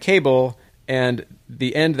giving them a cable, and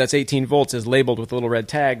the end that's 18 volts is labeled with a little red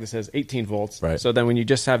tag that says 18 volts. Right. So then when you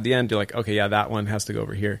just have the end, you're like, okay, that one has to go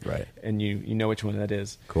over here. Right. And you know which one that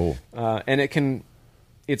is. Cool. And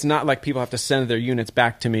it's not like people have to send their units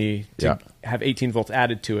back to me to have 18 volts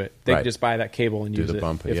added to it. They can just buy that cable and use it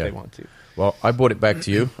if they want to. Well, I brought it back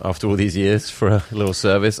to you after all these years for a little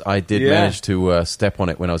service. I did manage to step on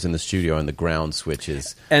it when I was in the studio, and the ground switch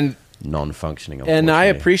is non-functioning. And I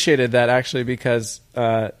appreciated that, actually, because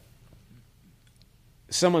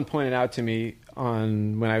someone pointed out to me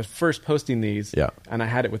when I was first posting these, and I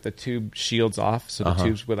had it with the tube shields off, so the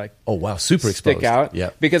tubes would like super stick exposed. out. Yeah,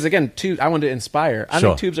 because again, I wanted to inspire. I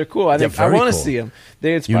think tubes are cool. I think I want to see them.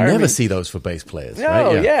 They inspire me. You never see those for bass players.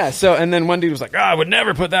 No, right? yeah. So and then one dude was like, I would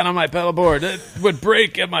never put that on my pedal board. It would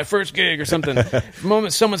break at my first gig or something. The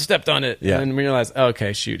moment someone stepped on it, and we realized,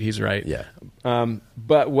 okay, shoot, he's right. Yeah.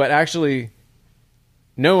 But what actually,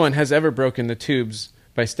 no one has ever broken the tubes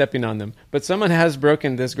by stepping on them, but someone has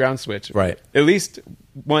broken this ground switch. Right. At least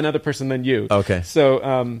one other person than you. Okay.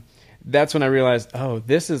 So that's when I realized,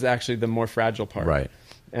 this is actually the more fragile part. Right.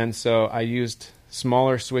 And so I used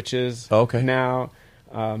smaller switches. Okay. Now,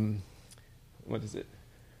 what is it?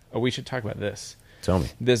 Oh, we should talk about this. Tell me.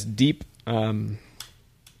 This deep.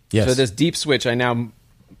 Yes. So this deep switch, I now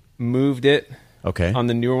moved it. Okay. On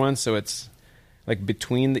the newer one, so it's like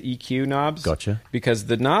between the EQ knobs. Gotcha. Because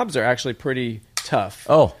the knobs are actually pretty tough.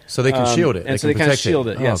 Oh, so they can shield it. And so they kind of shield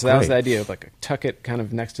it. Yeah, so that was the idea of like tuck it kind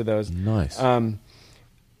of next to those. Nice.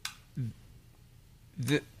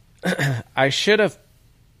 I should have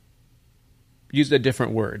used a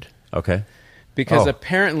different word. Okay. Because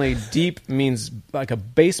apparently deep means like a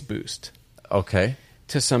bass boost. Okay.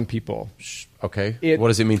 To some people. Okay. What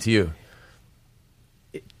does it mean to you?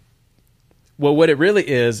 Well, what it really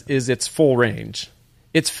is it's full range.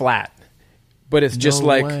 It's flat. But it's just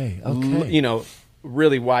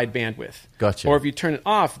really wide bandwidth. Gotcha. Or if you turn it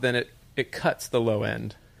off, then it cuts the low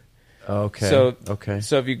end. Okay.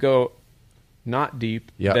 So if you go not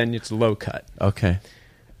deep, then it's low cut. Okay.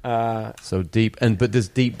 So deep, but does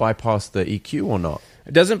deep bypass the EQ or not?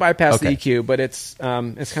 It doesn't bypass the EQ, but it's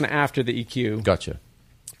kind of after the EQ. Gotcha.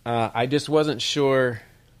 I just wasn't sure.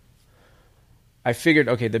 I figured,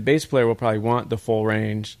 okay, the bass player will probably want the full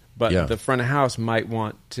range, but the front of house might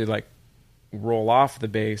want to like roll off the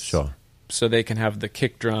bass, so they can have the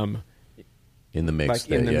kick drum in the mix. Like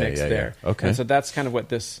in the mix there. Okay, and so that's kind of what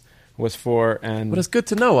this was for. And but it's good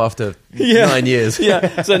to know after 9 years.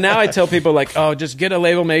 So now I tell people like, just get a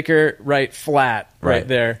label maker, write flat right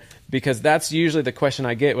there, because that's usually the question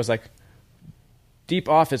I get was like, deep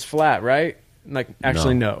off is flat, right? Like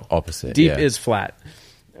actually no. Opposite. Deep is flat.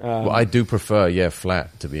 Well, I do prefer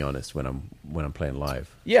flat, to be honest, when I'm playing live.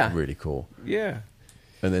 Yeah. It's really cool. Yeah.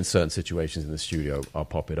 And then certain situations in the studio, I'll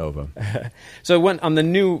pop it over. So on the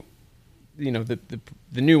new, the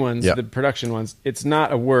new ones, the production ones, it's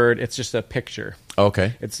not a word, it's just a picture.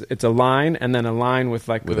 Okay. It's a line and then a line with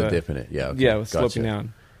like a dip in it. Yeah. Okay. Yeah, with sloping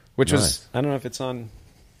down. Which was, I don't know if it's on.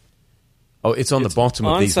 Oh, it's on the bottom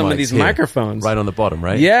of these mics. On some of these microphones. Right on the bottom,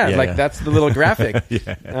 right? Yeah, that's the little graphic.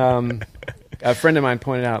 A friend of mine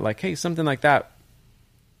pointed out, like, hey, something like that,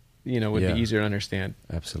 would be easier to understand.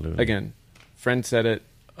 Absolutely. Again, friend said it.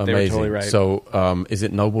 Amazing. They were totally right. So is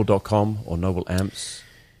it noble.com or Noble Amps,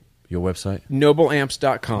 your website?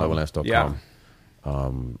 Nobleamps.com. Nobleamps.com.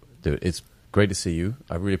 Yeah. Dude, it's great to see you.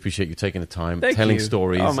 I really appreciate you taking the time, Thank telling you.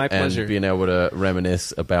 stories, my pleasure. and being able to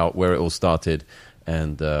reminisce about where it all started.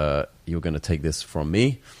 And you're going to take this from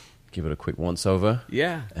me, give it a quick once-over,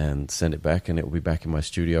 and send it back, and it will be back in my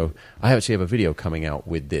studio. I actually have a video coming out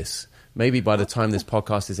with this. Maybe by the time this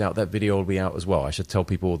podcast is out, that video will be out as well. I should tell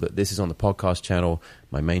people that this is on the podcast channel.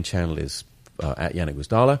 My main channel is at Yannick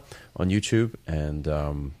Gwizdala on YouTube. And,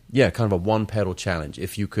 kind of a one-pedal challenge.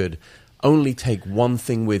 If you could only take one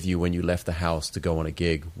thing with you when you left the house to go on a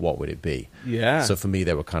gig, what would it be? Yeah. So for me,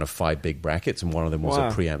 there were kind of 5 big brackets, and one of them was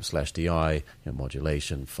a preamp/DI,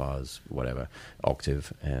 modulation, fuzz, whatever,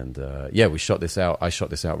 octave. And we shot this out. I shot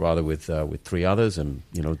this out rather with 3 others, and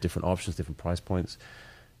different options, different price points.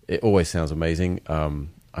 It always sounds amazing.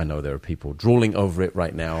 I know there are people drooling over it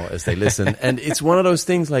right now as they listen. And it's one of those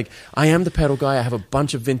things like, I am the pedal guy. I have a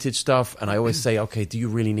bunch of vintage stuff. And I always say, okay, do you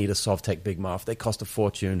really need a Sovtek Big Muff? They cost a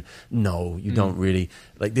fortune. No, you don't really.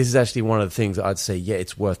 Like, this is actually one of the things I'd say,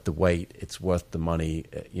 it's worth the wait. It's worth the money.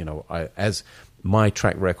 As my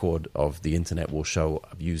track record of the internet will show,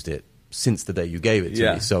 I've used it since the day you gave it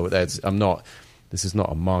to me. So this is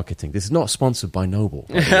not a marketing. This is not sponsored by Noble.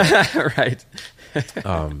 Right.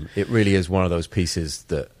 It really is one of those pieces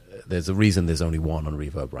that there's a reason there's only one on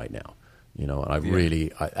Reverb right now. And I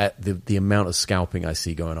really, the amount of scalping I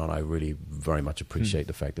see going on, I really very much appreciate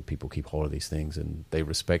the fact that people keep hold of these things and they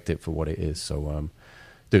respect it for what it is. So,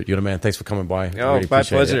 dude, you're the man. Thanks for coming by. Oh, my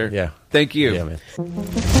pleasure. Yeah. Thank you. Yeah,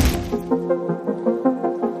 man.